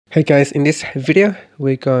Hey guys, in this video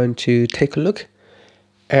we're going to take a look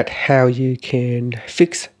at how you can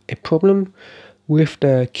fix a problem with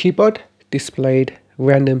the keyboard displayed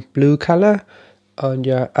random blue color on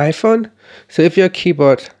your iPhone. So if your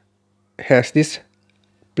keyboard has this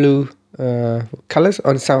blue colors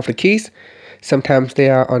on some of the keys, sometimes they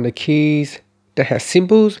are on the keys that has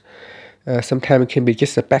symbols, sometimes it can be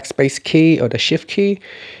just a backspace key or the shift key.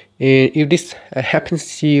 And if this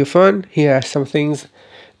happens to your phone, here are some things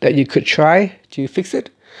that you could try to fix it.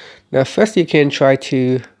 Now first you can try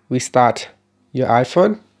to restart your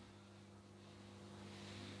iPhone.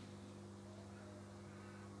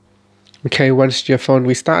 Okay, once your phone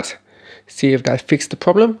restarts, see if that fixed the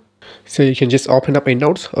problem. So you can just open up a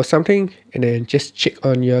note or something and then just check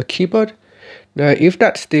on your keyboard. Now if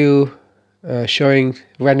that's still showing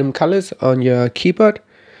random colors on your keyboard,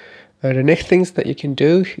 the next things that you can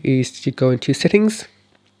do is to go into settings,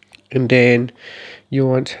 and then you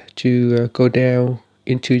want to go down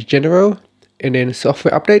into general and then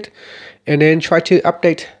software update, and then try to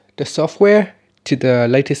update the software to the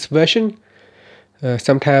latest version.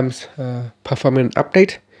 Sometimes performing an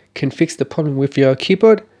update can fix the problem with your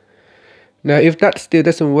keyboard. Now if that still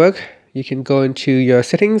doesn't work, you can go into your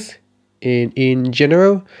settings and in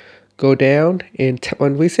general go down and tap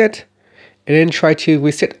on reset, and then try to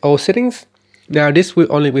reset all settings. Now this will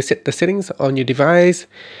only reset the settings on your device.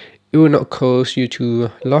 It will not cause you to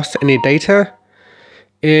lose any data.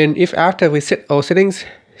 And if after reset all settings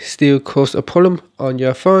still cause a problem on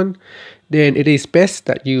your phone, then it is best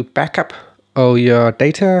that you back up all your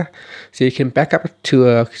data. So you can back up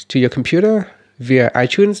to your computer via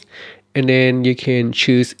iTunes, and then you can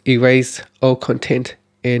choose erase all content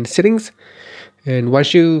and settings. And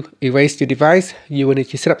once you erase your device, you will need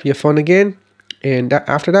to set up your phone again, and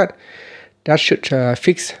after that, that should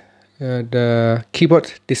fix the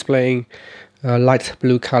keyboard displaying light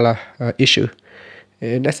blue color issue.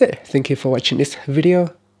 And that's it. Thank you for watching this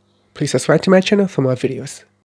video. Please subscribe to my channel for more videos.